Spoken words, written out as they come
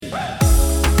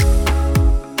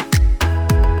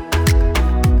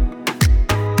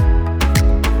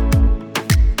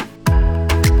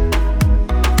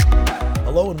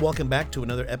welcome back to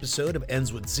another episode of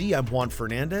Ends with Z. I'm Juan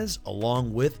Fernandez,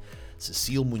 along with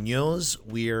Cecile Munoz.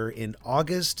 We're in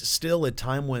August, still a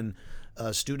time when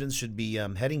students should be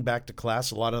heading back to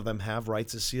class. A lot of them have, right,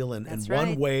 Cecile, in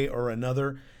one way or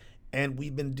another. And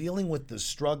we've been dealing with the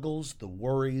struggles, the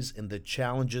worries, and the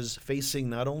challenges facing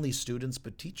not only students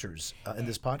but teachers in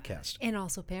this podcast. And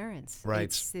also parents. Right.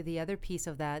 It's the other piece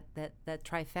of that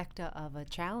trifecta of a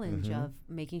challenge of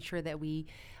making sure that we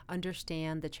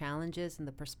understand the challenges and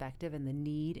the perspective and the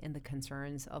need and the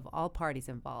concerns of all parties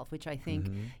involved, which I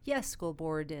think, yes, school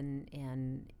board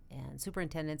and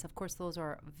superintendents, of course, those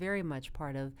are very much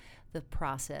part of the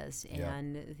process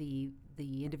and the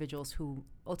individuals who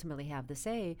ultimately have the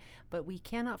say. But we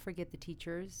cannot forget the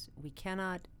teachers. We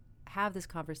cannot have this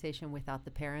conversation without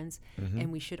the parents,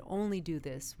 and we should only do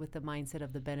this with the mindset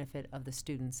of the benefit of the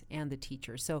students and the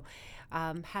teachers. So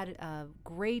had a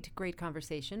great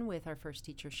conversation with our first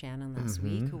teacher, Shannon, last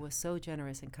week, who was so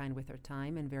generous and kind with her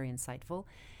time and very insightful.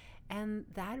 And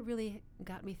that really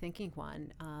got me thinking,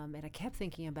 Juan, and I kept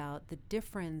thinking about the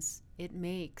difference it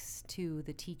makes to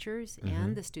the teachers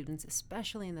and the students,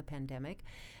 especially in the pandemic,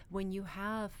 when you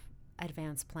have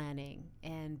advanced planning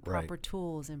and proper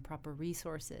tools and proper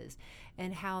resources,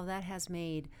 and how that has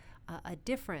made a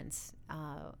difference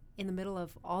in the middle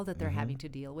of all that they're having to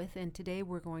deal with. And today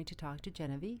we're going to talk to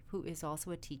Gennevie, who is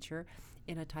also a teacher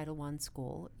in a Title I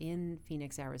school in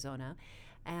Phoenix, Arizona.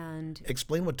 And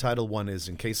explain what Title I is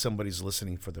in case somebody's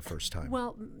listening for the first time.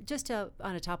 Well, just on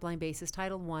a top-line basis,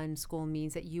 Title I school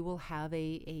means that you will have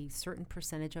a certain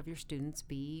percentage of your students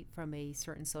be from a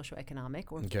certain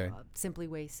socioeconomic, or simply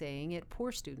way saying it,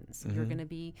 poor students. You're going to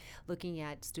be looking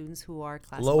at students who are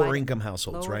classified lower income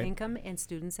households, lower right? income and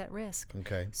students at risk.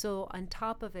 Okay. So on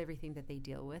top of everything that they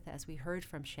deal with, as we heard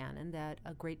from Shannon, that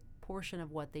a great portion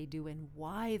of what they do and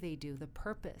why they do, the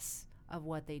purpose of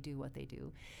what they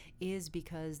do, is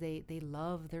because they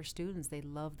love their students. They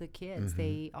love the kids.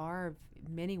 They are,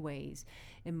 in many ways,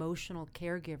 emotional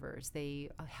caregivers. They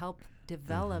help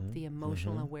develop the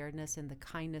emotional awareness and the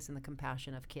kindness and the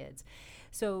compassion of kids.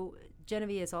 So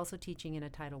Gennevie is also teaching in a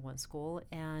Title I school,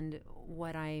 and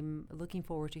what I'm looking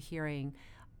forward to hearing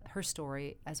her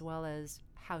story, as well as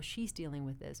how she's dealing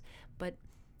with this, but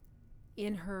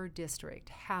in her district,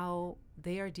 how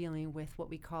they are dealing with what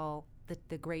we call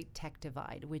the great tech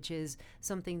divide, which is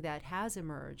something that has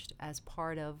emerged as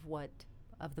part of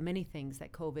the many things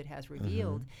that COVID has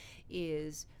revealed,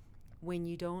 is when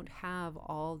you don't have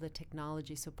all the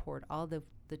technology support, all the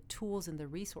tools and the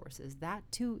resources, that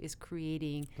too is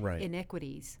creating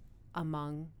inequities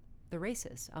among the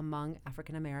races, among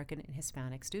African American and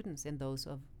Hispanic students and those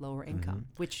of lower income,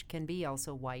 which can be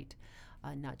also white,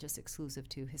 not just exclusive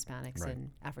to Hispanics and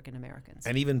African Americans.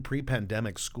 And even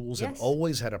pre-pandemic, schools have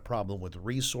always had a problem with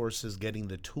resources, getting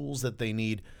the tools that they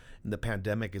need, and the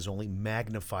pandemic has only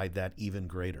magnified that even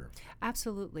greater.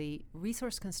 Absolutely.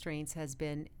 Resource constraints has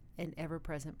been an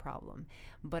ever-present problem.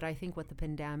 But I think what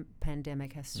the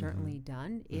pandemic has certainly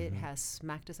done, it has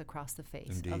smacked us across the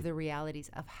face of the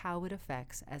realities of how it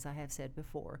affects, as I have said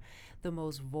before, the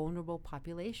most vulnerable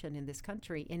population in this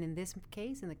country. And in this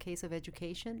case, in the case of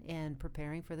education and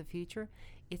preparing for the future,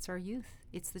 it's our youth,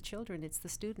 it's the children, it's the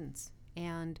students.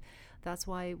 And that's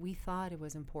why we thought it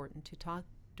was important to talk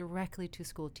directly to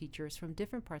school teachers from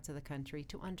different parts of the country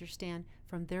to understand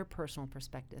from their personal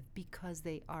perspective, because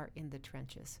they are in the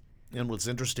trenches. And what's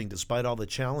interesting, despite all the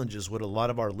challenges, what a lot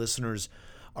of our listeners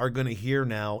are going to hear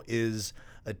now is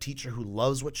a teacher who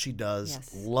loves what she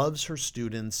does, loves her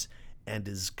students, and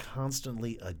is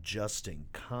constantly adjusting,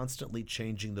 constantly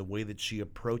changing the way that she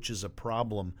approaches a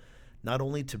problem, not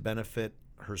only to benefit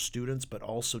her students, but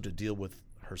also to deal with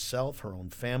herself, her own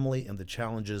family, and the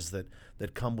challenges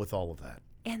that come with all of that.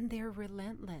 And they're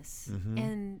relentless,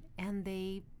 and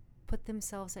they put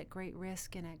themselves at great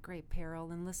risk and at great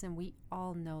peril. And listen, we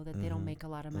all know that they don't make a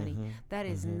lot of money. That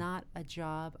is not a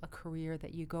job, a career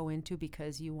that you go into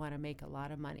because you want to make a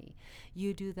lot of money.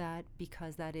 You do that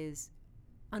because that is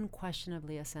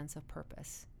unquestionably a sense of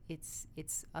purpose. It's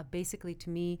basically, to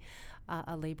me,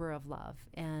 a labor of love.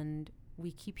 And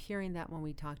we keep hearing that when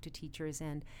we talk to teachers.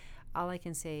 And all I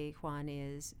can say, Juan,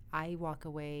 is I walk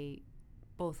away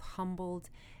both humbled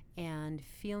and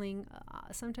feeling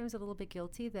sometimes a little bit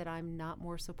guilty that I'm not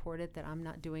more supported, that I'm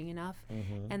not doing enough.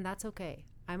 And that's okay.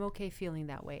 I'm okay feeling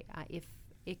that way. If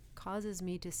it causes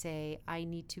me to say, I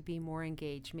need to be more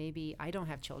engaged. Maybe I don't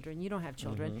have children, you don't have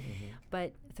children,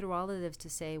 but through all of this to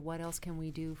say, what else can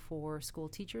we do for school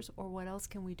teachers, or what else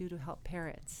can we do to help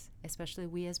parents, especially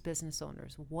we as business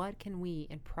owners? What can we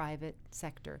in private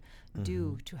sector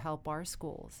do to help our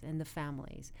schools and the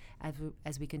families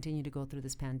as we continue to go through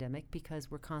this pandemic? Because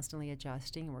we're constantly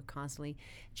adjusting and we're constantly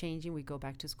changing. We go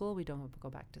back to school, we don't go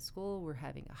back to school, we're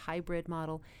having a hybrid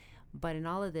model. But in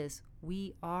all of this,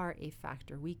 we are a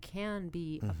factor. We can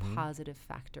be a positive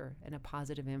factor and a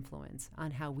positive influence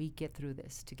on how we get through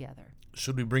this together.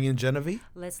 Should we bring in Gennevie?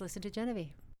 Let's listen to Gennevie.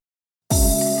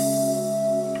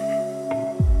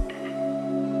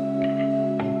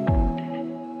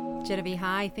 Gennevie,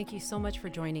 hi. Thank you so much for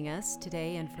joining us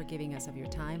today and for giving us of your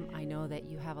time. I know that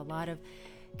you have a lot of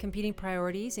competing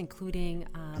priorities, including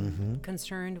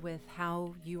concerned with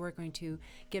how you are going to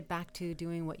get back to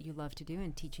doing what you love to do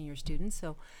and teaching your students.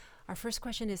 So our first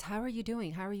question is, how are you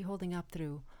doing? How are you holding up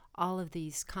through all of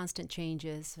these constant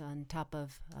changes on top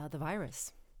of the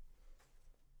virus?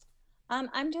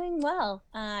 I'm doing well.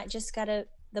 Just gotta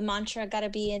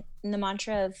be in the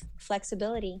mantra of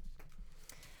flexibility.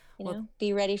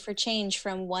 Be ready for change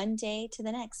from one day to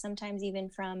the next, sometimes even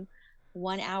from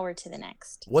 1 hour to the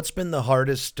next. What's been the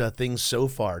hardest thing so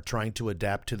far trying to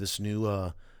adapt to this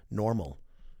new normal?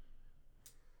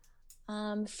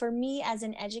 For me as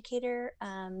an educator,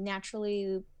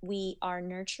 naturally we are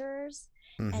nurturers.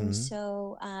 And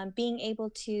so being able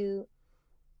to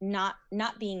not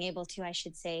being able to, I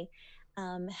should say,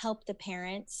 help the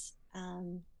parents,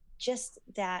 just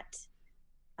that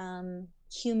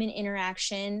human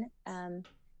interaction.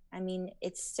 I mean,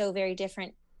 it's so very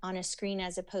different on a screen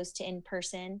as opposed to in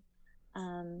person.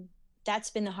 That's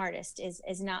been the hardest,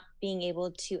 is not being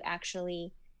able to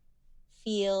actually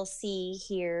feel, see,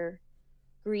 hear,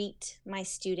 greet my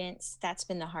students. That's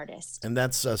been the hardest. And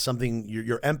that's something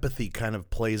your empathy kind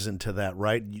of plays into that,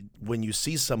 right? When you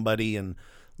see somebody and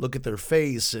look at their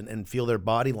face and feel their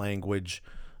body language,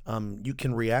 you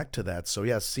can react to that. So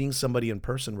yeah, seeing somebody in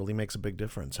person really makes a big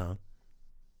difference, huh?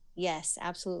 Yes,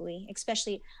 absolutely.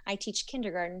 Especially I teach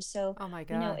kindergarten, so Oh my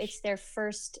gosh. it's their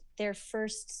first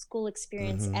school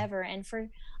experience ever, and for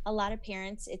a lot of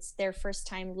parents, it's their first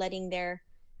time letting their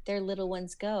little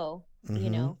ones go,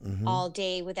 all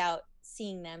day without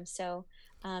seeing them. So,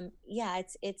 yeah,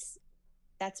 it's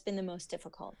that's been the most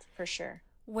difficult for sure.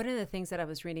 One of the things that I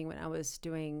was reading when I was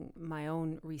doing my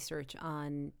own research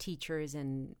on teachers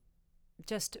and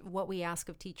just what we ask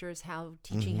of teachers, how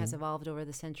teaching has evolved over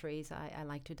the centuries. I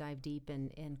like to dive deep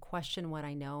and question what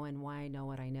I know and why I know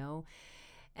what I know.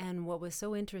 And what was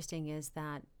so interesting is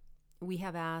that we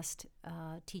have asked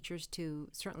teachers to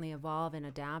certainly evolve and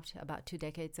adapt. About 2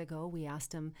 decades ago, we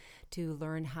asked them to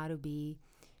learn how to be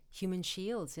human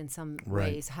shields in some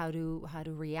ways, how to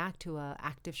react to a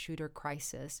active shooter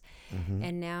crisis.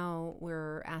 And now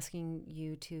we're asking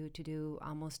you to do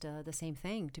almost the same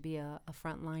thing, to be a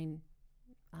frontline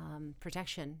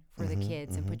protection for the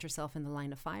kids and put yourself in the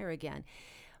line of fire again.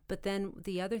 But then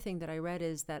the other thing that I read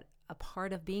is that a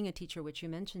part of being a teacher, which you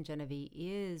mentioned, Gennevie,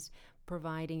 is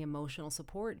providing emotional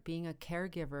support, being a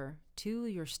caregiver to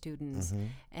your students.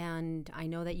 And I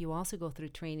know that you also go through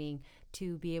training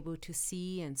to be able to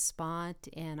see and spot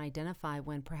and identify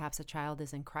when perhaps a child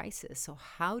is in crisis. So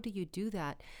how do you do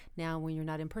that now when you're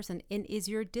not in person? And is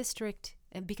your district,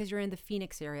 and because you're in the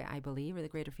Phoenix area, I believe, or the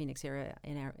greater Phoenix area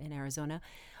in Arizona,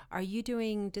 are you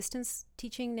doing distance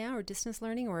teaching now or distance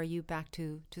learning, or are you back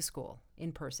to school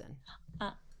in person?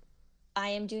 I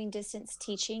am doing distance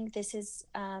teaching. This is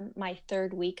my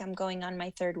third week. I'm going on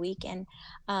my third week. And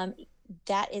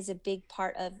that is a big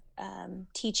part of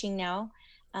teaching now.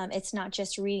 It's not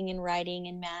just reading and writing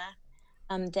and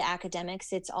math, the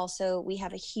academics. It's also, we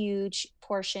have a huge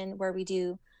portion where we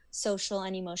do social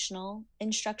and emotional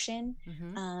instruction.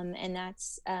 And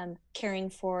that's caring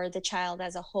for the child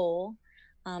as a whole,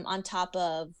 on top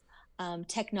of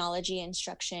technology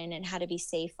instruction and how to be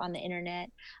safe on the internet.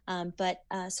 But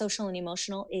social and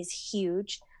emotional is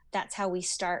huge. That's how we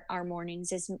start our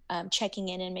mornings, is checking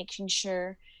in and making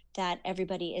sure that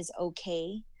everybody is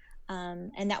okay.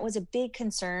 And that was a big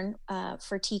concern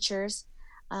for teachers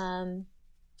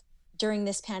during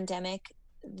this pandemic.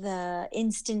 The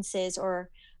instances, or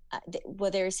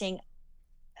what they're saying,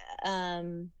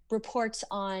 reports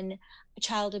on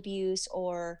child abuse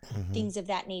or things of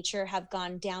that nature have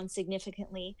gone down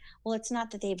significantly. Well, it's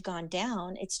not that they've gone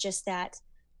down. It's just that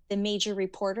the major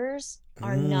reporters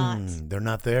are they're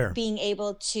not there being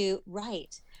able to, right.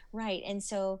 And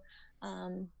so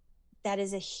that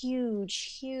is a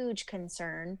huge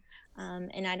concern.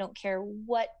 And I don't care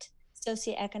what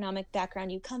socioeconomic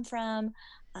background you come from.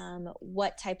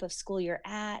 what type of school you're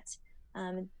at.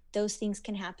 Those things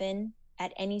can happen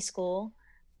at any school,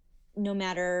 no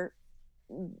matter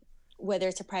whether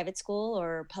it's a private school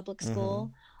or public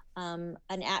school, an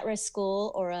at-risk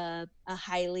school or a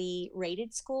highly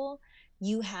rated school.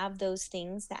 You have those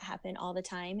things that happen all the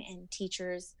time, and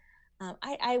teachers,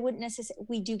 I wouldn't necessarily,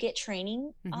 we do get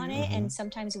training on it, and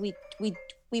sometimes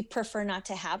we prefer not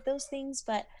to have those things,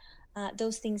 but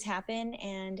those things happen,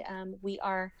 and we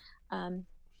are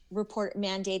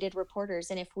mandated reporters,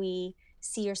 and if we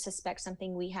see or suspect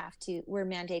something, we're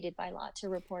mandated by law to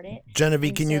report it.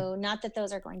 Gennevie, not that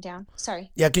those are going down. Sorry.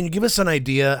 Yeah, can you give us an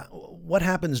idea what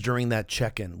happens during that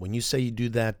check-in when you say you do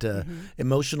that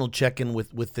emotional check-in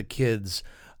with the kids?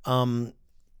 Can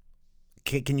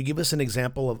you give us an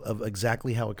example of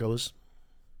exactly how it goes?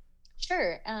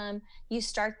 Sure. You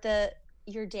start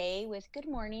your day with good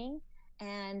morning,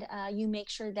 and you make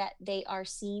sure that they are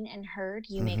seen and heard.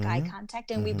 You make eye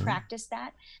contact, and we practice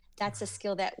that. That's a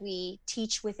skill that we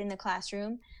teach within the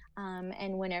classroom.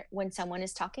 And when someone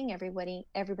is talking,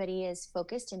 everybody is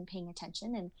focused and paying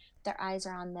attention, and their eyes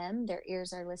are on them, their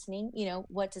ears are listening.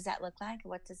 What does that look like?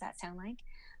 What does that sound like?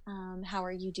 How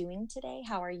are you doing today?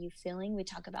 How are you feeling? We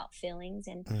talk about feelings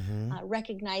and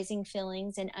recognizing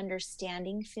feelings and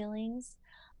understanding feelings.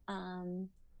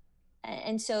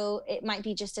 And so it might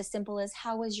be just as simple as,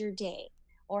 how was your day?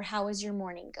 Or how is your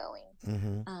morning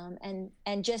going?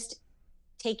 And just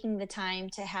taking the time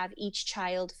to have each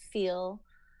child feel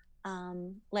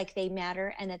like they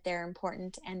matter and that they're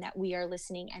important and that we are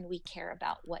listening and we care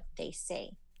about what they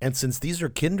say. And since these are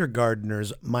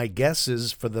kindergartners, my guess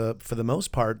is for the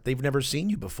most part, they've never seen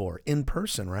you before in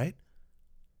person, right?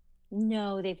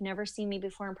 No, they've never seen me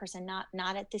before in person, not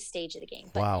at this stage of the game.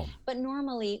 But, wow. But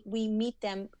normally we meet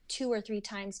them 2 or 3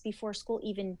 times before school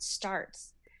even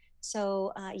starts.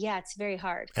 So yeah, it's very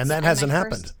hard. And that hasn't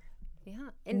happened. Yeah.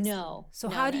 No. So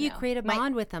how do you create a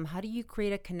bond with them? How do you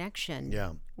create a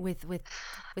connection with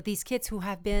these kids who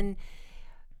have been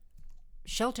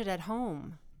sheltered at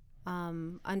home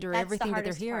under everything that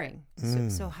they're hearing?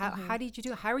 So how did you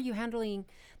do it? How are you handling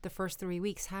the first 3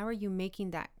 weeks? How are you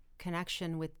making that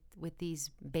connection with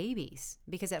these babies?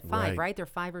 Because at 5, right? They're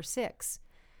 5 or 6.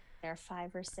 They're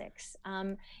 5 or 6.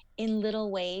 In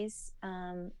little ways,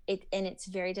 it's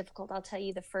very difficult. I'll tell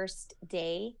you, the first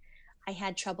day, I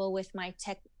had trouble with my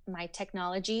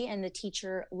technology, and the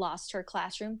teacher lost her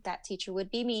classroom. That teacher would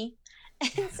be me.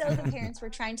 And so the parents were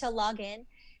trying to log in,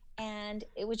 and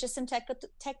it was just some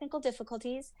technical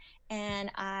difficulties.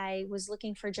 And I was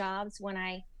looking for jobs when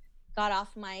I got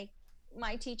off my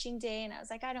teaching day, and I was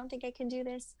like, I don't think I can do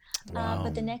this. Wow.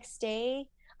 But the next day,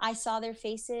 I saw their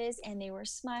faces, and they were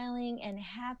smiling and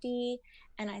happy.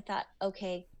 And I thought,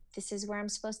 okay, this is where I'm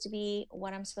supposed to be,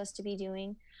 what I'm supposed to be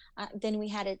doing. Then we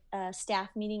had a staff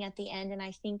meeting at the end, and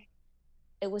I think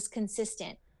it was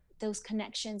consistent. Those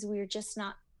connections, we were just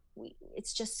not,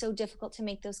 it's just so difficult to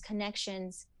make those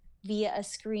connections via a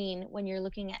screen when you're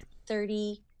looking at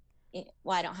 30,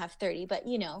 well, I don't have 30, but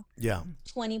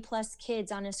 20 plus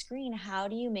kids on a screen. How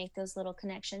do you make those little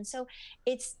connections? So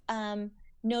it's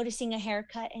noticing a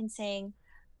haircut and saying,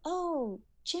 oh,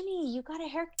 Jimmy, you got a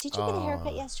haircut. Did you get a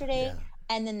haircut yesterday? Yeah.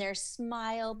 And then their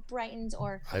smile brightens,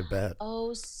 or I bet.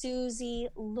 Oh, Susie,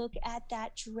 look at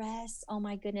that dress. Oh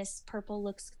my goodness, purple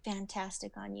looks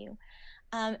fantastic on you.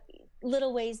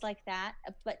 Little ways like that,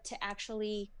 but to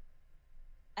actually,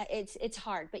 it's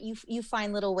hard, but you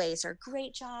find little ways, or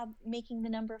great job making the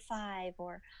number 5,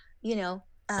 or,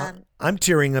 I'm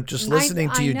tearing up just listening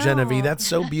to you, Gennevie. That's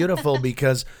so beautiful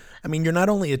because, I mean, you're not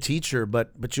only a teacher,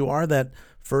 but you are that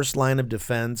first line of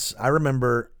defense. I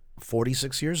remember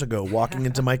 46 years ago walking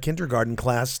into my kindergarten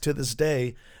class to this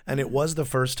day, and it was the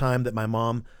first time that my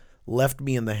mom left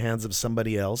me in the hands of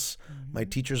somebody else. My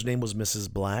teacher's name was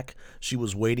Mrs. Black. She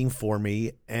was waiting for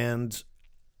me, and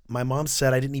my mom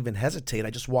said I didn't even hesitate. I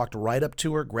just walked right up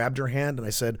to her, grabbed her hand, and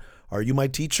I said, "Are you my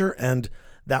teacher?" And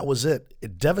that was it.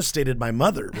 It devastated my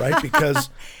mother, right? Because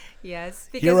yes,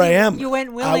 because here I am. You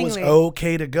went willingly. I was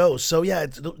okay to go. So yeah,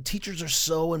 teachers are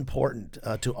so important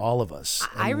to all of us.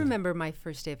 I remember my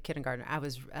first day of kindergarten. I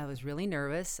was really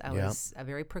nervous. I was a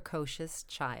very precocious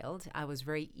child. I was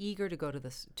very eager to go to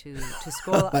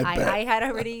school. I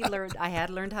had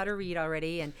learned how to read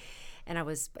already, and I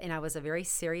was a very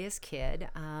serious kid,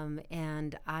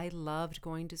 and I loved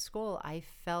going to school. I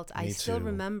still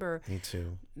remember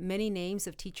many names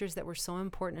of teachers that were so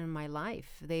important in my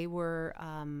life. They were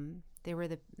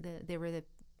the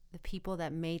people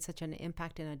that made such an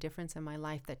impact and a difference in my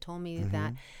life, that told me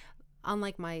that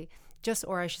unlike just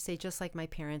like my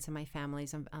parents and my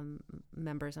families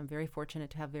members, I'm very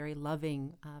fortunate to have very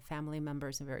loving family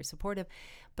members and very supportive.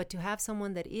 But to have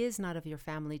someone that is not of your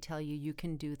family tell you, you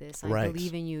can do this, I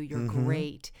believe in you, you're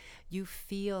great, you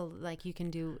feel like you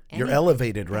can do anything. You're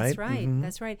elevated, right? That's right.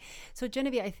 That's right. So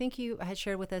Gennevie, I think you had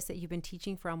shared with us that you've been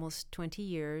teaching for almost 20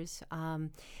 years.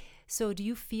 So do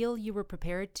you feel you were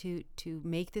prepared to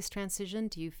make this transition?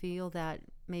 Do you feel that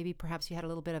maybe perhaps you had a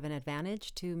little bit of an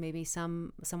advantage to maybe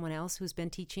someone else who's been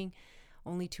teaching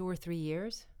only 2 or 3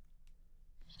 years?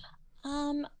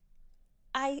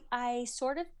 I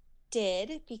sort of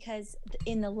did, because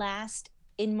in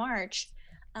March,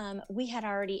 we had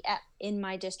already in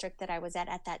my district that I was at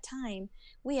that time,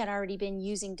 we had already been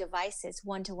using devices,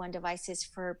 one-to-one devices,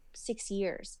 for 6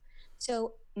 years.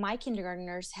 So my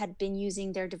kindergartners had been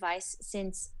using their device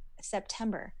since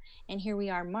September, and here we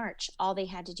are March. All they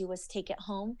had to do was take it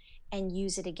home and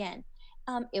use it again.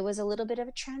 It was a little bit of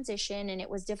a transition, and it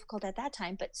was difficult at that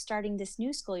time, but starting this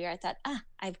new school year, I thought,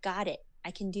 I've got it.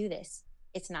 I can do this.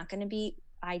 It's not going to be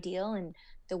ideal and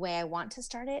the way I want to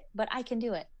start it, but I can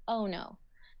do it. Oh no.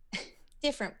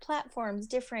 Different platforms,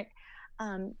 different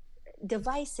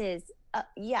devices.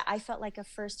 I felt like a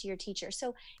first year teacher.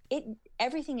 So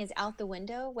everything is out the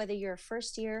window, whether you're a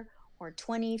first year or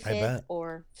 25th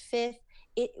or 5th.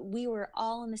 We were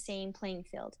all in the same playing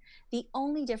field. The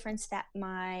only difference that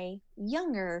my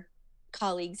younger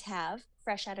colleagues have,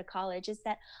 fresh out of college, is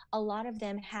that a lot of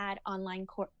them had online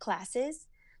classes.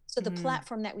 So the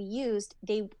platform that we used,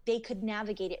 they could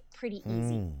navigate it pretty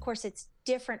easy. Of course, it's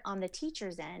different on the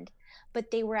teacher's end,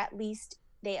 but they at least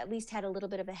had a little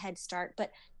bit of a head start.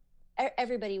 But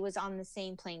everybody was on the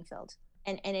same playing field,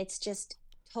 and it's just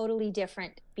totally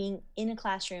different being in a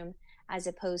classroom as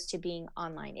opposed to being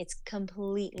online. It's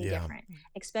completely different,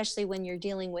 especially when you're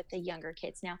dealing with the younger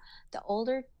kids. Now, the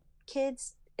older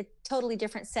kids, a totally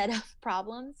different set of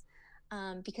problems,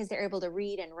 because they're able to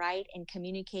read and write and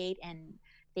communicate, and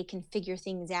they can figure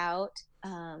things out,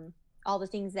 all the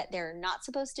things that they're not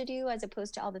supposed to do as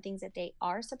opposed to all the things that they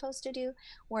are supposed to do.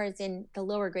 Whereas in the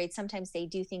lower grades, sometimes they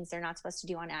do things they're not supposed to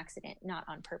do on accident, not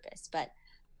on purpose. But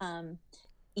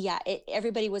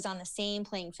everybody was on the same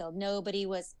playing field. Nobody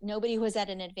was at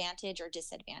an advantage or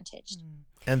disadvantaged.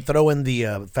 And throw in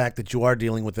the fact that you are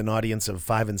dealing with an audience of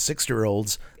 5 and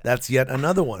 6-year-olds. That's yet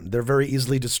another one. They're very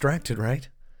easily distracted, right?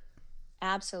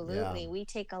 Absolutely. Yeah. We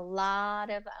take a lot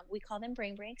of, we call them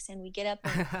brain breaks, and we get up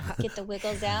and get the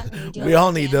wiggles out. And we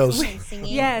all need those.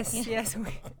 Yes.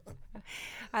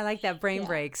 I like that, brain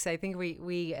breaks. I think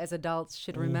we as adults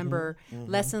should remember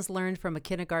lessons learned from a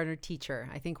kindergartner teacher.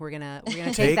 I think we're gonna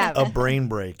take that. A brain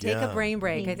break. Take a brain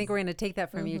break. I think we're gonna take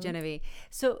that from you, Gennevie.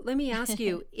 So let me ask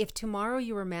you, if tomorrow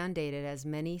you were mandated, as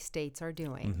many states are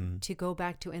doing, to go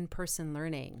back to in-person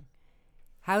learning,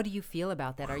 how do you feel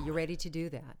about that? Are you ready to do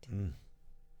that?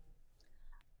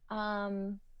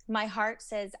 My heart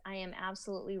says I am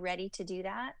absolutely ready to do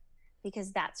that,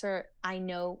 because that's where I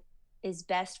know is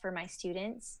best for my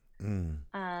students.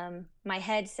 My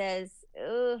head says,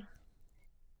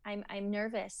 I'm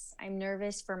nervous. I'm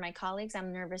nervous for my colleagues.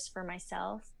 I'm nervous for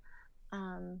myself.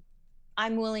 I'm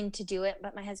willing to do it,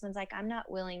 but my husband's like, I'm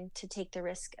not willing to take the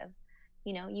risk of,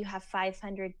 you have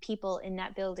 500 people in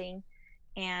that building,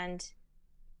 and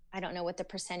I don't know what the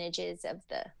percentage is of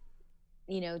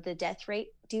the death rate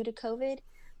due to COVID,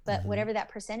 but whatever that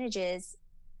percentage is,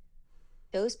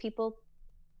 those people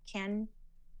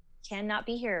cannot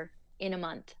be here in a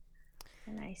month.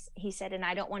 And he said, and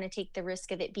I don't want to take the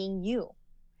risk of it being you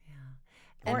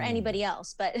or anybody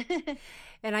else, but.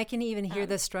 And I can even hear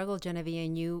the struggle, Gennevie,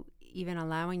 and you even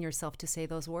allowing yourself to say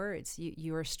those words.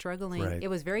 You are struggling. Right. It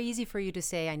was very easy for you to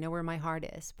say, I know where my heart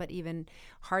is, but even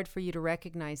hard for you to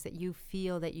recognize that you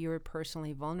feel that you're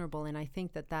personally vulnerable. And I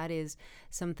think that is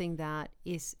something that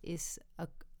is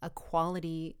a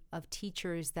quality of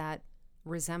teachers that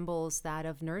resembles that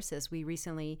of nurses. We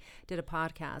recently did a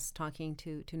podcast talking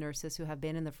to nurses who have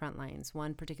been in the front lines,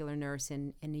 one particular nurse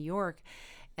in New York.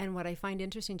 And what I find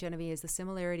interesting, Gennevie, is the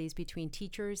similarities between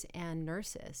teachers and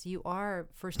nurses. You are,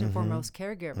 first and foremost,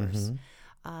 caregivers.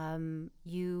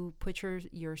 You put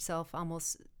yourself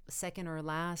almost second or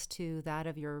last to that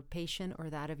of your patient or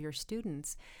that of your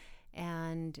students.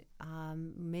 And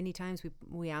many times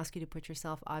we ask you to put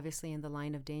yourself, obviously, in the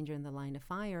line of danger, in the line of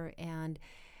fire. And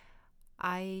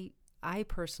I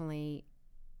personally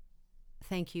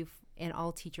thank you and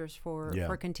all teachers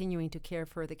for continuing to care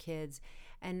for the kids.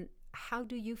 And how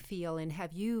do you feel, and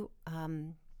have you,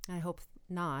 I hope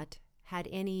not, had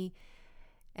any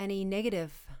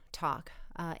negative talk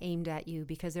aimed at you,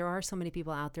 because there are so many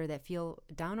people out there that feel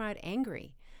downright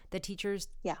angry that teachers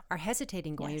are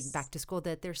hesitating going back to school,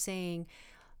 that they're saying,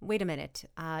 wait a minute,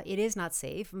 it is not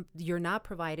safe. You're not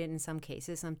provided, in some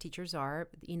cases, some teachers are,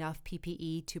 enough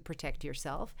PPE to protect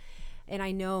yourself. And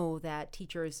I know that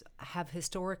teachers have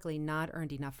historically not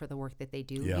earned enough for the work that they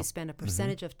do. You spend a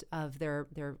percentage of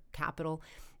their capital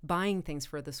buying things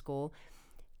for the school.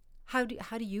 How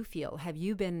do you feel? Have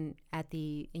you been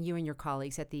you and your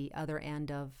colleagues at the other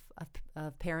end of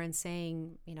parents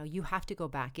saying, you have to go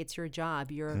back. It's your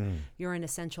job. You're an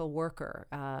essential worker.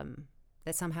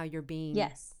 That somehow you're being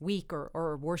weak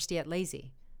or worse yet,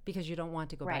 lazy, because you don't want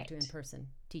to go back to in-person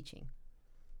teaching.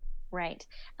 Right.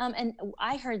 And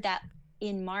I heard that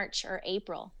in March or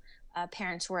April,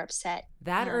 parents were upset.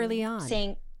 That early on.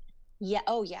 Saying,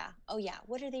 oh yeah.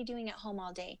 What are they doing at home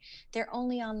all day? They're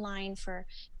only online for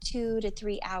 2 to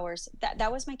 3 hours.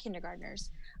 That was my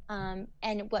kindergartners.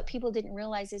 And what people didn't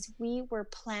realize is we were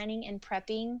planning and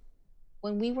prepping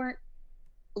when we weren't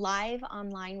live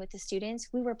online with the students.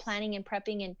 We were planning and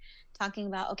prepping and talking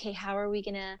about, okay, how are we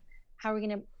gonna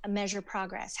measure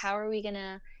progress? How are we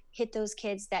gonna hit those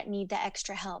kids that need the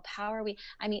extra help?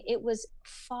 It was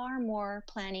far more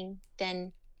planning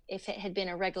than if it had been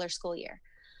a regular school year.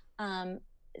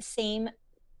 Same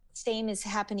is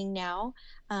happening now.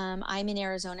 I'm in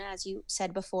Arizona, as you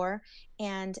said before,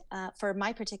 and for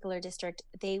my particular district,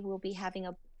 they will be having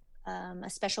a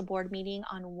special board meeting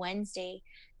on Wednesday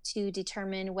to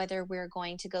determine whether we're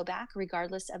going to go back,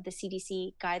 regardless of the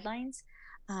CDC guidelines.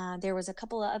 There was a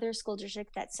couple of other school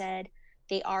districts that said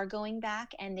they are going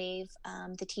back, and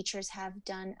the teachers have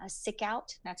done a sick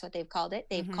out. That's what they've called it.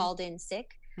 They've called in sick.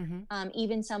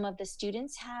 Even some of the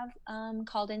students have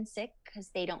called in sick because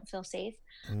they don't feel safe.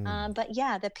 But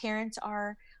yeah, the parents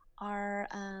are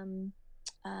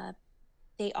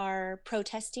they are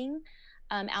protesting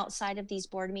outside of these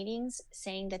board meetings,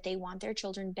 saying that they want their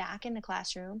children back in the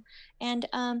classroom, and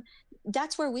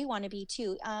that's where we want to be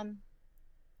too.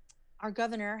 Our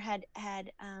governor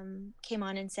had came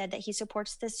on and said that he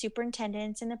supports the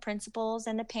superintendents and the principals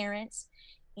and the parents,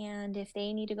 and if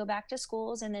they need to go back to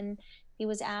schools. And then he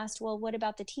was asked, well, what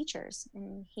about the teachers?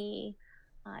 And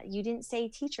you didn't say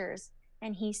teachers.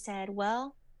 And he said,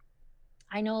 well,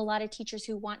 I know a lot of teachers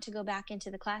who want to go back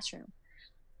into the classroom.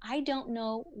 I don't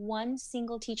know one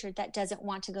single teacher that doesn't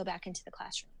want to go back into the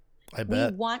classroom. I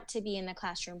bet. We want to be in the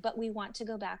classroom, but we want to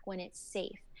go back when it's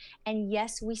safe. And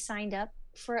yes, we signed up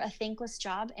for a thankless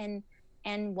job and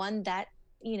one that,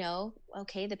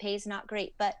 okay, the pay is not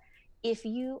great, but if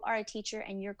you are a teacher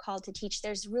and you're called to teach,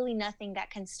 there's really nothing that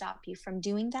can stop you from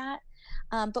doing that.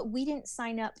 But we didn't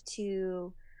sign up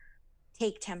to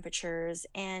take temperatures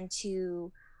and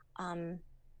to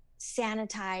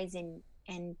sanitize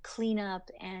and clean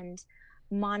up and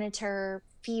monitor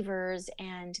fevers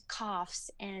and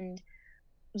coughs. And,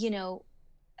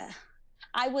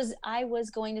 I was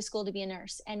going to school to be a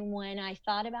nurse. And when I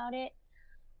thought about it,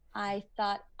 I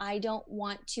thought, I don't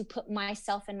want to put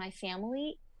myself and my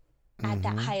family at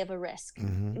that high of a risk,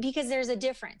 because there's a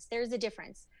difference.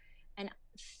 And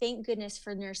thank goodness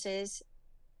for nurses,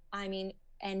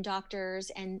 and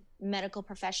doctors and medical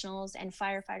professionals and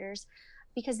firefighters,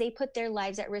 because they put their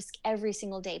lives at risk every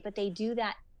single day, but they do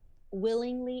that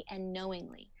willingly and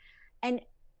knowingly. And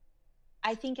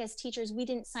I think as teachers, we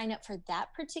didn't sign up for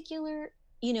that particular,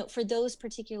 for those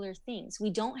particular things. We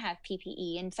don't have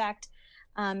PPE. In fact,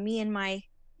 me and my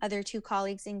other 2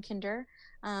 colleagues in kinder,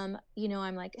 I'm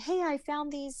like, hey, I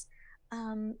found these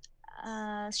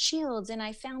shields, and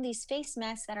I found these face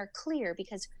masks that are clear,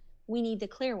 because we need the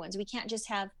clear ones. We can't just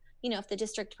have, if the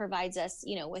district provides us,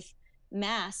 with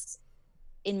masks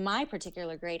in my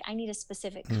particular grade, I need a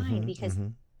specific kind, because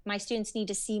my students need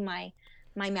to see my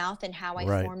mouth and how I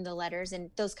form the letters and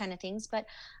those kind of things. But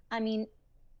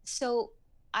so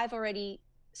I've already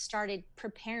started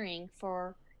preparing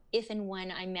for if and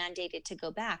when I'm mandated to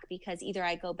go back, because either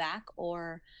I go back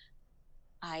or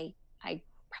I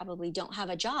probably don't have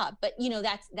a job. But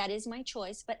that is my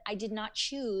choice. But I did not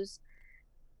choose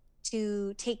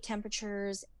to take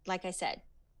temperatures. Like I said,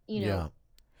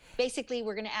 basically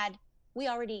we're going to add, we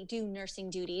already do nursing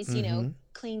duties,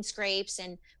 clean scrapes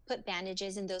and put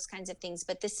bandages and those kinds of things.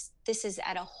 But this is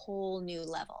at a whole new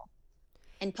level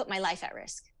and put my life at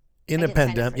risk. In a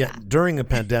pandemic, during a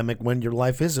pandemic, when your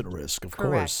life is at risk, of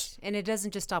course. And it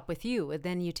doesn't just stop with you.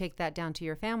 Then you take that down to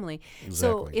your family. Exactly.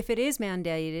 So if it is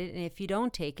mandated, and if you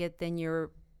don't take it, then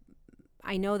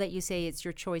I know that you say it's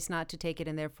your choice not to take it,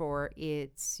 and therefore you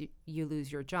lose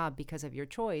your job because of your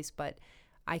choice. But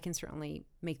I can certainly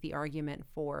make the argument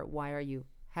for why are you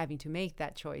having to make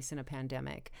that choice in a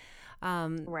pandemic.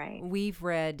 Right. We've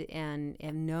read and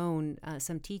known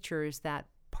some teachers that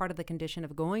part of the condition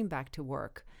of going back to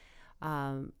work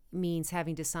means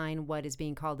having to sign what is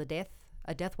being called a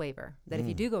death waiver. That if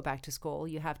you do go back to school,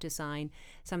 you have to sign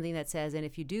something that says, and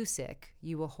if you do sick,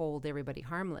 you will hold everybody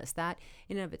harmless. That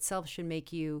in and of itself should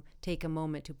make you take a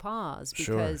moment to pause,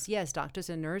 because yes, doctors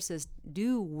and nurses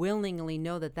do willingly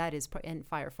know that is, and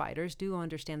firefighters do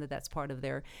understand that that's part of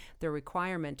their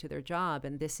requirement to their job.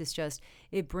 And this is just,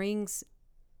 it brings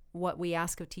what we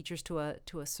ask of teachers to a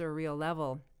surreal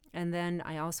level. And then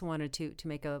I also wanted to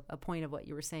make a point of what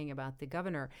you were saying about the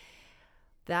governor.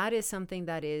 That is something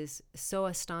that is so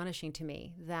astonishing to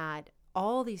me, that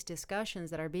all these discussions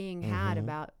that are being had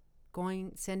about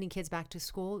sending kids back to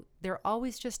school, they're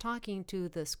always just talking to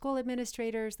the school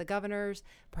administrators, the governors,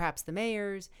 perhaps the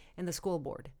mayors, and the school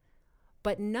board.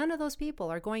 But none of those people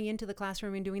are going into the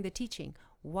classroom and doing the teaching.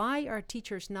 Why are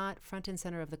teachers not front and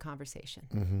center of the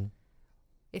conversation?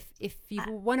 If you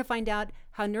want to find out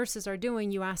how nurses are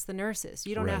doing, you ask the nurses.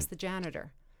 You don't ask the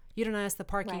janitor. You don't ask the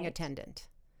parking attendant.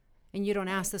 And you don't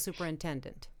ask the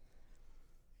superintendent.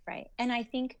 Right. And I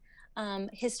think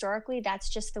historically, that's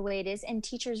just the way it is. And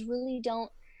teachers really don't,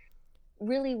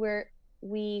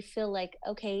 we feel like,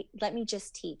 okay, let me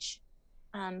just teach.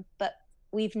 But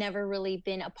we've never really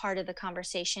been a part of the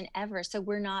conversation ever. So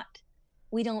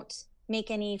we don't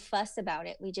make any fuss about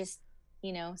it. We just,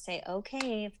 say,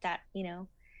 okay, if that,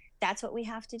 that's what we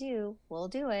have to do, we'll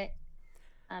do it.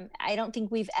 I don't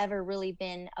think we've ever really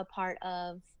been a part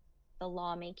of the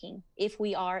lawmaking. If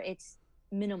we are, it's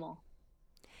minimal.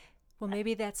 Well,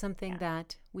 maybe that's something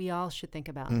that we all should think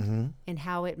about, and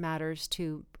how it matters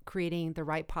to creating the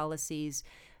right policies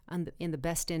in the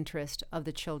best interest of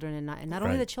the children, and not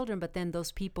only the children, but then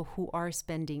those people who are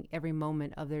spending every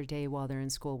moment of their day while they're in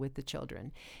school with the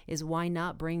children. Is why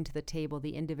not bring to the table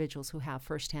the individuals who have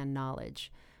firsthand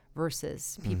knowledge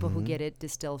versus people who get it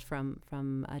distilled from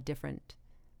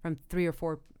 3 or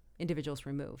 4 individuals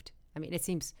removed. I mean, it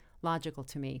seems logical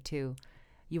to me too.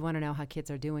 You want to know how kids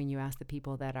are doing, you ask the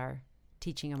people that are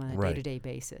teaching them on a day-to-day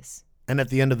basis. And at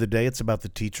the end of the day, it's about the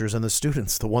teachers and the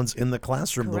students, the ones in the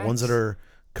classroom, the ones that are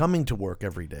coming to work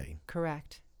every day.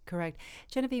 Correct.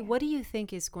 Gennevie, what do you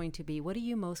think is going to be, what are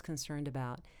you most concerned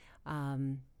about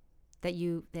that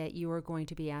you are going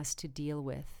to be asked to deal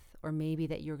with, or maybe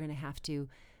that you're going to have to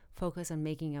focus on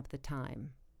making up the time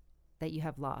that you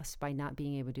have lost by not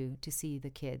being able to see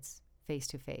the kids face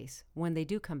to face when they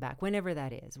do come back, whenever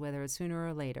that is, whether it's sooner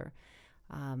or later,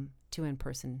 to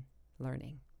in-person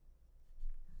learning?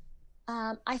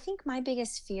 I think my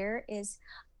biggest fear is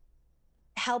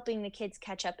helping the kids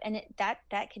catch up, and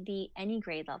that could be any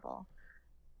grade level.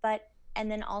 And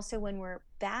then also when we're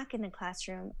back in the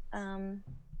classroom,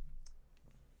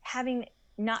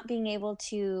 not being able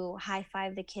to high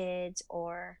five the kids,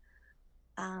 or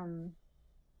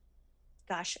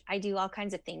I do all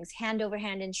kinds of things. Hand over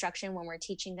hand instruction when we're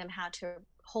teaching them how to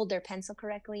hold their pencil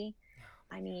correctly.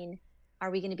 I mean, are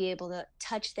we going to be able to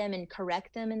touch them and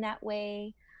correct them in that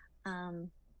way? I'm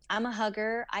a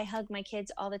hugger. I hug my kids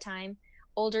all the time.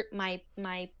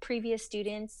 My previous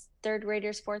students, 3rd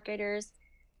graders, 4th graders,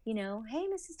 hey,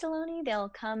 Mrs. Deloney, they'll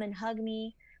come and hug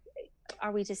me.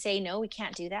 Are we to say, no, we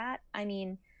can't do that? I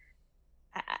mean,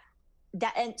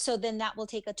 and so then that will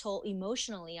take a toll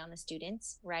emotionally on the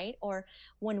students, right? Or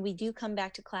when we do come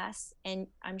back to class, and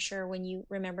I'm sure when you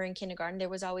remember in kindergarten, there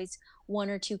was always 1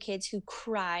 or 2 kids who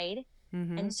cried.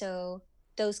 And so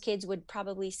those kids would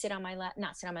probably not sit on my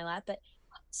lap, but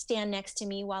stand next to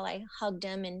me while I hugged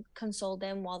them and consoled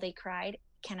them while they cried.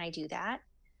 Can I do that?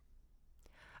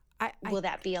 Will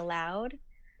that be allowed?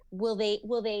 Will they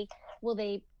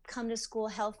come to school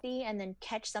healthy and then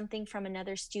catch something from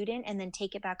another student and then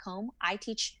take it back home? I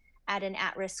teach at an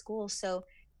at-risk school, so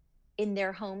in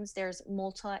their homes there's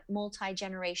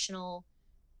multi-generational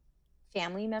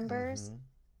family members.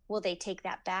 Will they take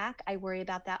that back? I worry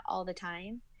about that all the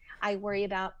time. I worry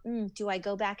about, do I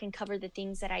go back and cover the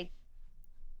things that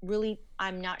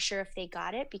I'm not sure if they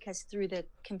got it, because through the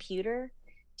computer,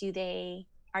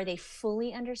 are they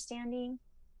fully understanding?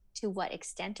 To what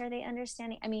extent are they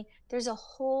understanding? I mean, there's a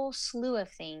whole slew of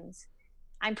things.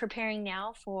 I'm preparing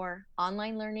now for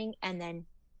online learning, and then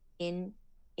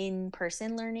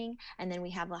in-person learning, and then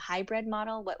we have a hybrid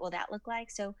model. What will that look like?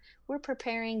 So we're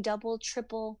preparing double,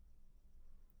 triple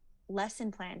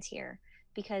lesson plans here,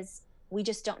 because we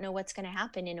just don't know what's going to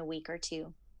happen in a week or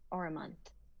 2 or a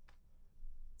month.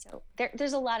 So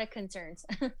there's a lot of concerns.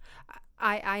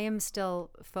 I am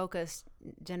still focused,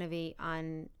 Gennevie,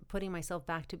 on putting myself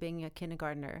back to being a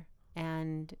kindergartner.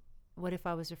 And what if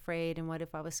I was afraid, and what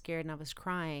if I was scared and I was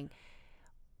crying?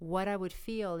 What I would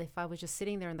feel if I was just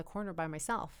sitting there in the corner by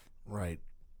myself Right.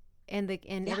 And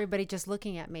everybody just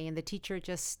looking at me, and the teacher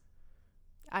just,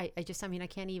 I mean, I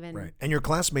can't even. Right. And your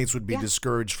classmates would be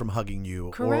discouraged from hugging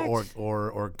you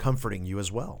or comforting you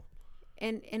as well.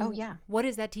 And what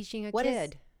is that teaching a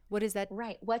kid? What is that?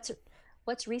 Right. What's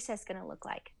recess going to look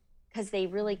like? Because they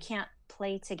really can't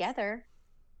play together.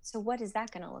 So what is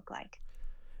that going to look like?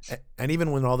 And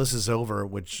even when all this is over,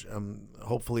 which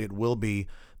hopefully it will be,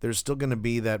 there's still going to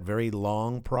be that very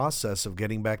long process of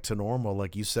getting back to normal.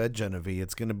 Like you said, Gennevie,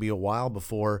 it's going to be a while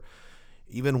before,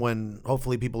 even when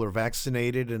hopefully people are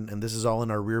vaccinated and this is all in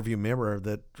our rearview mirror,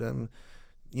 that,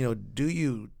 do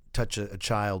you touch a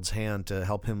child's hand to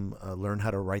help him learn how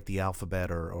to write the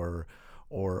alphabet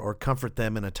or comfort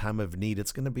them in a time of need?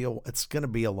 It's going to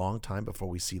be a long time before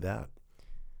we see that.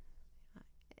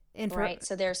 Right.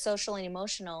 So they're social and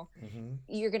emotional. Mm-hmm.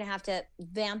 You're going to have to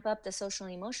vamp up the social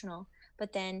and emotional,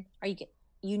 but then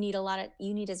you need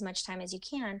as much time as you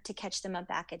can to catch them up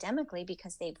academically,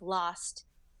 because they've lost,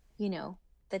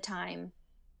 the time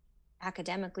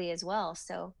academically as well.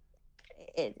 So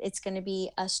it's going to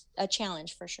be a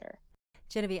challenge for sure.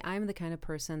 Gennevie, I'm the kind of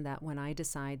person that when I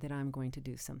decide that I'm going to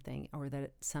do something or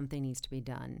that something needs to be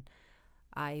done,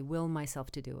 I will myself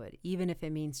to do it, even if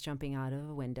it means jumping out of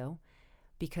a window.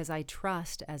 Because I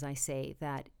trust, as I say,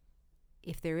 that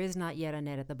if there is not yet a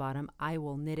net at the bottom, I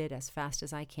will knit it as fast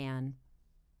as I can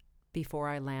before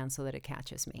I land so that it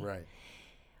catches me. Right.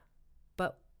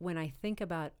 But when I think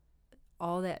about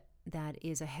all that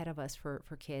is ahead of us for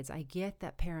kids, I get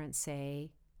that parents say,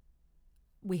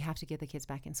 we have to get the kids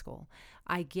back in school.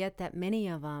 I get that many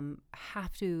of them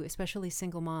have to, especially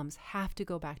single moms, have to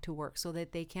go back to work so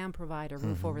that they can provide a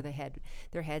roof over their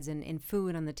heads and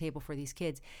food on the table for these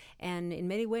kids. And in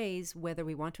many ways, whether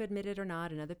we want to admit it or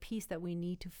not, another piece that we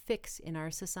need to fix in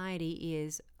our society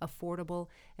is affordable,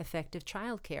 effective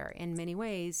childcare. In many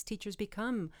ways, teachers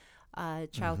become a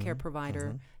childcare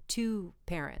provider to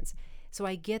parents. So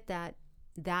I get that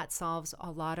solves a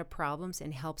lot of problems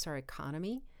and helps our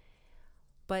economy.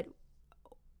 But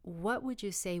what do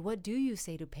you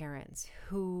say to parents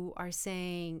who are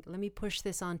saying, let me push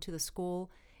this onto the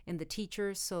school and the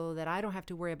teachers so that I don't have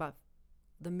to worry about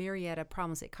the myriad of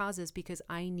problems it causes because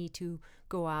I need to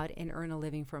go out and earn a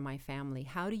living for my family?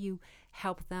 How do you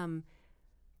help them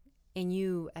and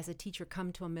you as a teacher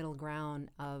come to a middle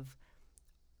ground of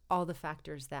all the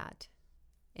factors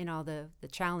and all the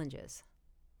challenges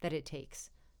that it takes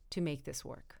to make this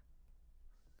work?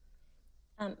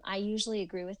 I usually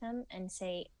agree with them and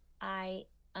say, I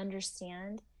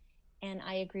understand and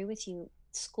I agree with you.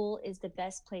 School is the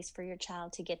best place for your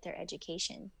child to get their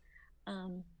education.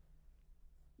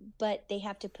 But they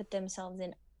have to put themselves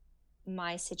in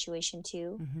my situation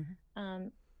too.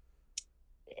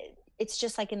 It's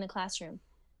just like in the classroom.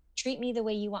 Treat me the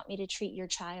way you want me to treat your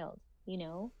child,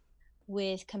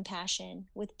 with compassion,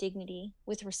 with dignity,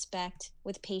 with respect,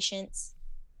 with patience,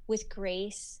 with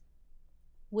grace,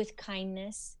 with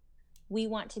kindness. We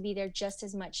want to be there just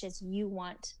as much as you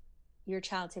want your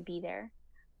child to be there.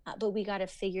 But we got to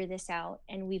figure this out,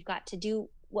 and we've got to do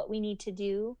what we need to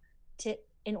do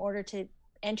in order to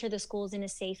enter the schools in a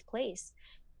safe place.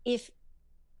 If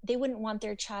they wouldn't want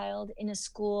their child in a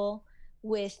school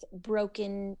with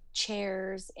broken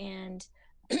chairs and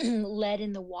lead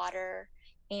in the water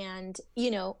and,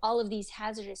 all of these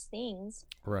hazardous things.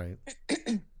 Right.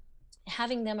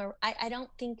 Having them, I don't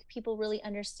think people really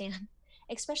understand,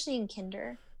 especially in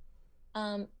kinder.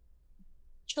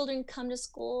 Children come to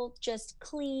school just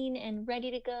clean and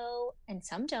ready to go, and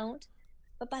some don't.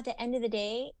 But by the end of the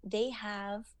day, they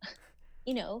have,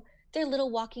 they're little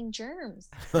walking germs.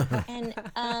 And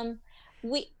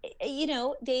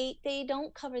they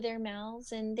don't cover their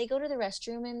mouths, and they go to the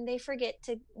restroom and they forget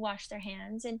to wash their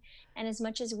hands. And as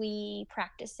much as we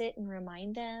practice it and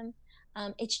remind them,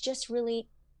 it's just really,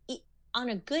 on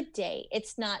a good day,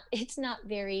 it's not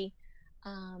very,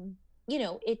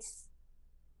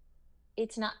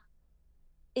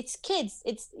 it's kids,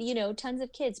 it's, tons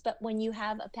of kids. But when you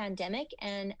have a pandemic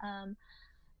and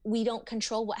we don't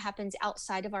control what happens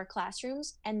outside of our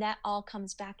classrooms, and that all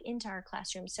comes back into our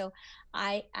classrooms. So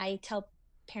I tell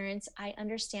parents, I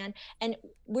understand. And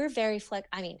we're very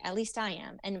at least I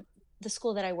am. And the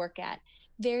school that I work at,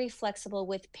 very flexible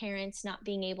with parents not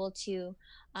being able to,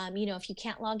 if you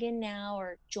can't log in now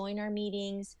or join our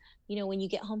meetings, when you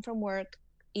get home from work,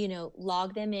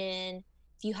 log them in.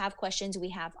 If you have questions, we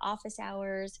have office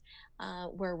hours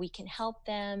where we can help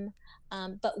them.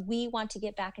 But we want to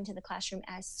get back into the classroom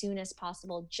as soon as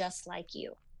possible, just like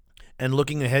you. And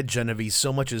looking ahead, Gennevie,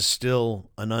 so much is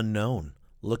still an unknown.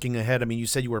 Looking ahead, I mean, you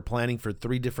said you were planning for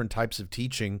 3 different types of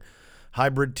teaching: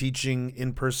 hybrid teaching,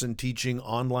 in-person teaching,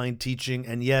 online teaching,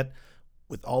 and yet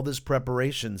with all this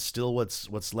preparation, still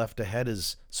what's left ahead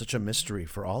is such a mystery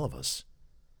for all of us.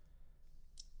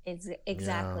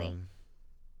 Exactly. Yeah.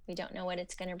 We don't know what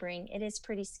it's going to bring. It is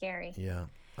pretty scary. Yeah,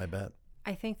 I bet.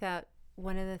 I think that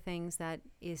one of the things that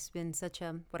has been such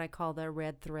a, what I call the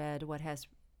red thread, what has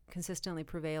consistently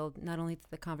prevailed, not only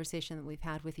the conversation that we've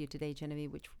had with you today, Gennevie,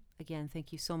 which again,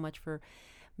 thank you so much for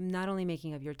not only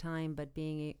making of your time, but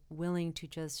being willing to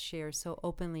just share so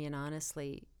openly and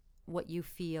honestly what you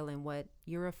feel and what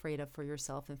you're afraid of for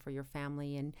yourself and for your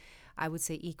family. And I would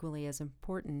say equally as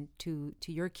important to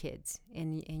your kids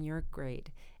in your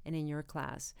grade and in your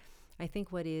class. I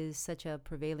think what is such a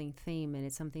prevailing theme, and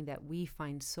it's something that we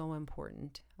find so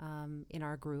important in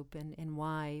our group, and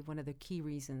why one of the key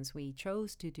reasons we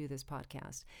chose to do this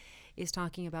podcast is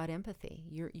talking about empathy.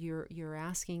 You're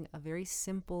asking a very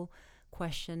simple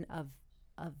question of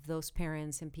those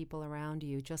parents and people around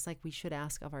you, just like we should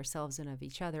ask of ourselves and of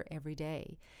each other every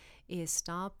day, is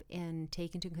stop and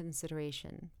take into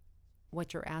consideration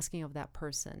what you're asking of that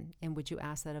person, and would you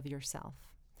ask that of yourself?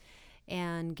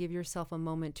 And give yourself a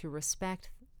moment to respect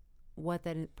what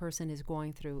that person is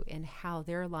going through and how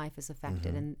their life is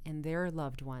affected, and their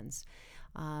loved ones,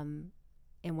 and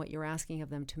what you're asking of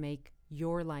them to make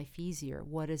your life easier.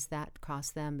 What does that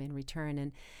cost them in return?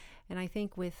 And I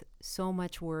think with so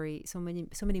much worry, so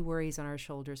many worries on our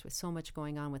shoulders, with so much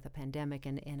going on with a pandemic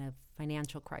and a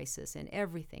financial crisis and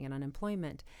everything and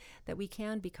unemployment, that we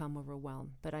can become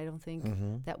overwhelmed. But I don't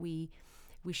think that we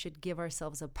should give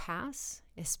ourselves a pass,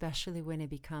 especially when it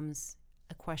becomes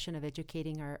a question of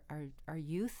educating our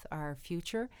youth, our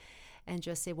future, and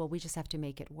just say, well, we just have to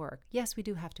make it work. Yes, we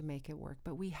do have to make it work,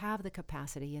 but we have the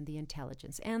capacity and the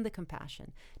intelligence and the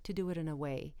compassion to do it in a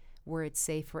way where it's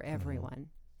safe for everyone,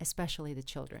 especially the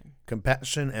children.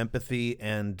 Compassion, empathy,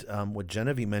 and what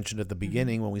Gennevie mentioned at the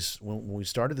beginning when we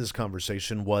started this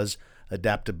conversation was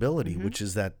adaptability, which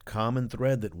is that common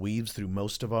thread that weaves through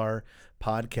most of our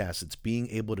podcasts. It's being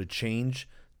able to change,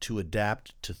 to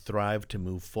adapt, to thrive, to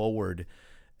move forward.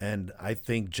 And I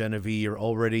think, Gennevie, you're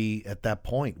already at that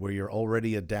point where you're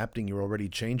already adapting, you're already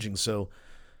changing. So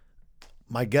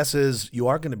my guess is you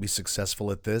are going to be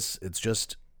successful at this. It's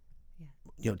just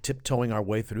tiptoeing our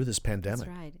way through this pandemic.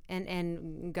 That's right.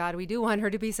 And God, we do want her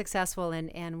to be successful,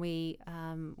 and we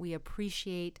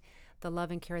appreciate the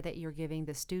love and care that you're giving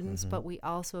the students, but we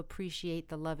also appreciate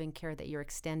the love and care that you're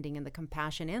extending, and the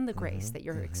compassion and the grace that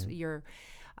you're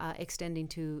extending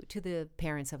to the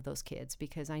parents of those kids,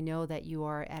 because I know that you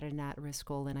are at an at-risk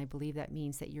goal, and I believe that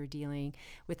means that you're dealing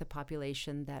with a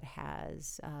population that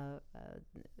has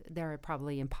they're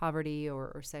probably in poverty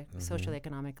or socially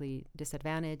economically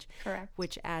disadvantaged. Correct.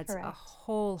 Which adds a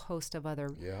whole host of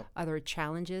other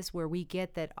challenges, where we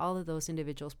get that all of those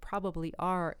individuals probably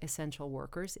are essential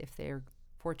workers if they're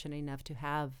fortunate enough to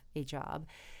have a job.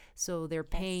 So their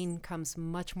pain comes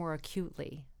much more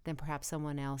acutely than perhaps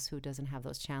someone else who doesn't have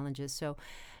those challenges. So,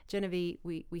 Gennevie,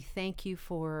 we thank you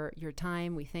for your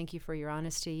time. We thank you for your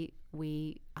honesty.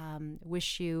 We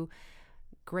wish you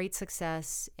great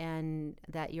success, and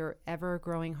that your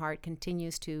ever-growing heart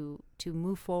continues to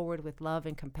move forward with love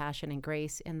and compassion and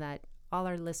grace, and that all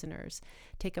our listeners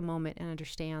take a moment and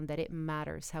understand that it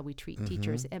matters how we treat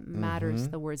teachers. It matters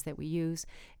the words that we use,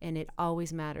 and it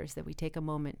always matters that we take a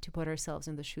moment to put ourselves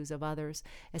in the shoes of others,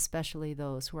 especially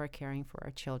those who are caring for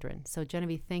our children. So,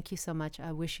 Gennevie, thank you so much.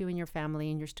 I wish you and your family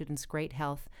and your students great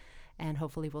health, and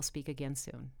hopefully we'll speak again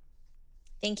soon.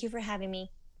 Thank you for having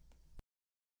me.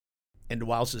 And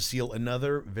wow, Cecile,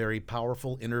 another very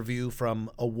powerful interview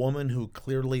from a woman who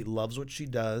clearly loves what she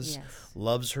does,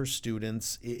 loves her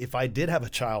students. If I did have a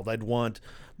child, I'd want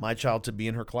my child to be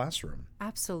in her classroom.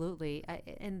 Absolutely.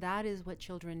 And that is what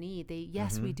children need.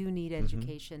 Yes, we do need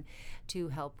education to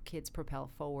help kids propel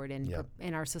forward, and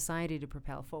in our society to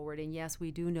propel forward. And yes,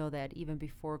 we do know that even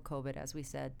before COVID, as we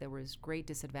said, there was great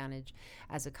disadvantage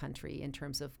as a country in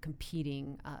terms of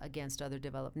competing against other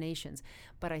developed nations.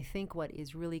 But I think what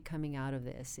is really coming out of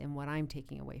this, and what I'm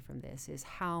taking away from this, is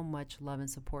how much love and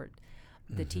support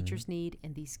the teachers need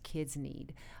and these kids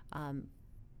need.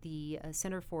 The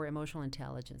Center for Emotional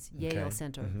Intelligence, Yale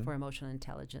Center for Emotional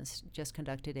Intelligence, just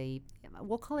conducted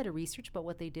we'll call it a research, but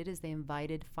what they did is they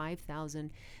invited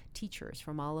 5,000 teachers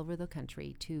from all over the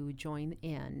country to join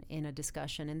in a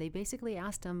discussion. And they basically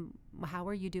asked them, how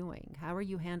are you doing? How are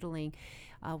you handling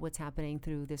what's happening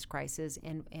through this crisis?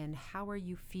 And how are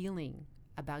you feeling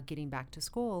about getting back to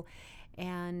school?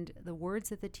 And the words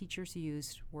that the teachers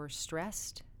used were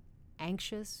stressed,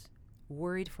 anxious,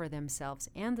 worried for themselves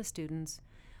and the students,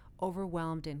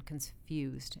 overwhelmed and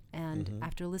confused. And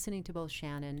after listening to both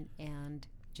Shannon and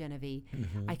Gennevie,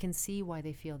 I can see why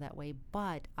they feel that way.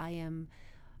 But I am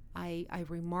I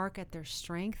remark at their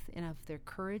strength and of their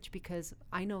courage, because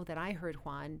I know that I heard,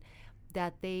 Juan,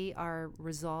 that they are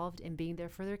resolved in being there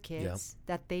for their kids,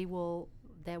 that they will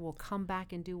come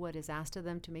back and do what is asked of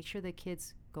them to make sure the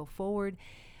kids go forward.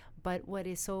 But what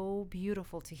is so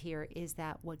beautiful to hear is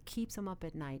that what keeps them up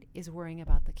at night is worrying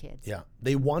about the kids. Yeah,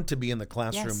 they want to be in the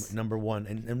classroom, number one.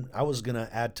 And I was going to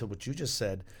add to what you just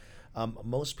said.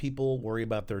 Most people worry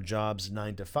about their jobs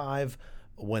 9 to 5.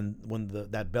 When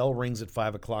that bell rings at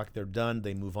 5 o'clock, they're done.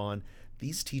 They move on.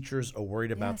 These teachers are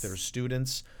worried about their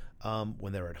students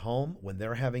when they're at home, when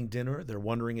they're having dinner. They're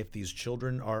wondering if these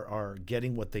children are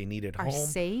getting what they need at home. Are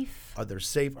safe? Are they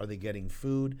safe? Are they getting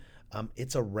food?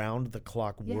 It's a round the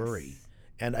clock worry,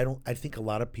 and I think a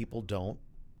lot of people don't.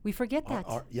 We forget that.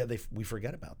 We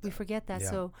forget about that. We forget that. Yeah.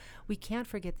 So we can't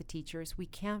forget the teachers. We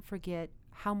can't forget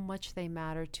how much they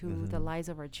matter to the lives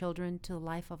of our children, to the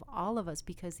life of all of us,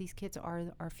 because these kids are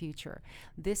our future.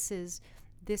 This is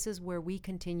where we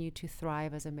continue to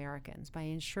thrive as Americans, by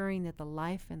ensuring that the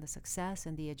life and the success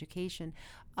and the education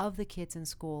of the kids in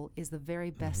school is the very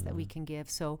best that we can give.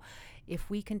 So if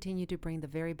we continue to bring the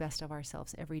very best of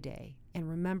ourselves every day, and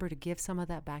remember to give some of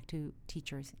that back to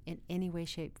teachers in any way,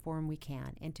 shape, form we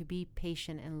can, and to be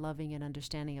patient and loving and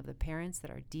understanding of the parents that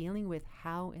are dealing with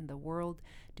how in the world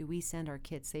do we send our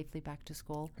kids safely back to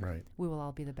school, we will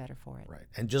all be the better for it. Right.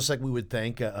 And just like we would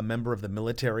thank a member of the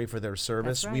military for their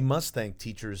service, we must thank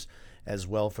teachers as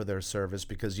well for their service,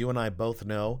 because you and I both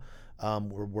know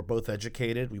we're both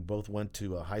educated. We both went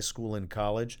to high school and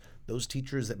college. Those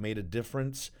teachers that made a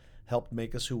difference helped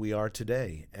make us who we are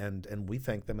today, and we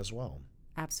thank them as well.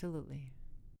 Absolutely.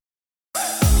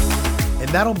 And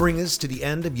that'll bring us to the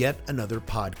end of yet another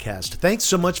podcast. Thanks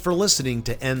so much for listening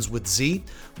to Ends with Z.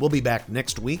 We'll be back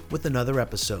next week with another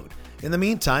episode. In the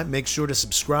meantime, make sure to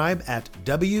subscribe at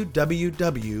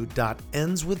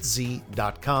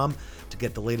www.endswithz.com to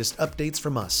get the latest updates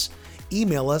from us.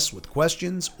 Email us with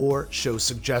questions or show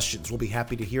suggestions. We'll be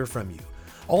happy to hear from you.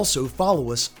 Also,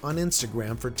 follow us on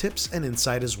Instagram for tips and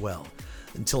insight as well.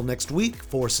 Until next week,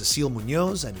 for Cecile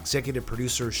Munoz and executive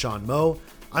producer Sean Moe,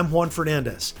 I'm Juan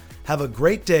Fernandez. Have a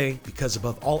great day, because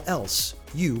above all else,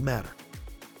 you matter.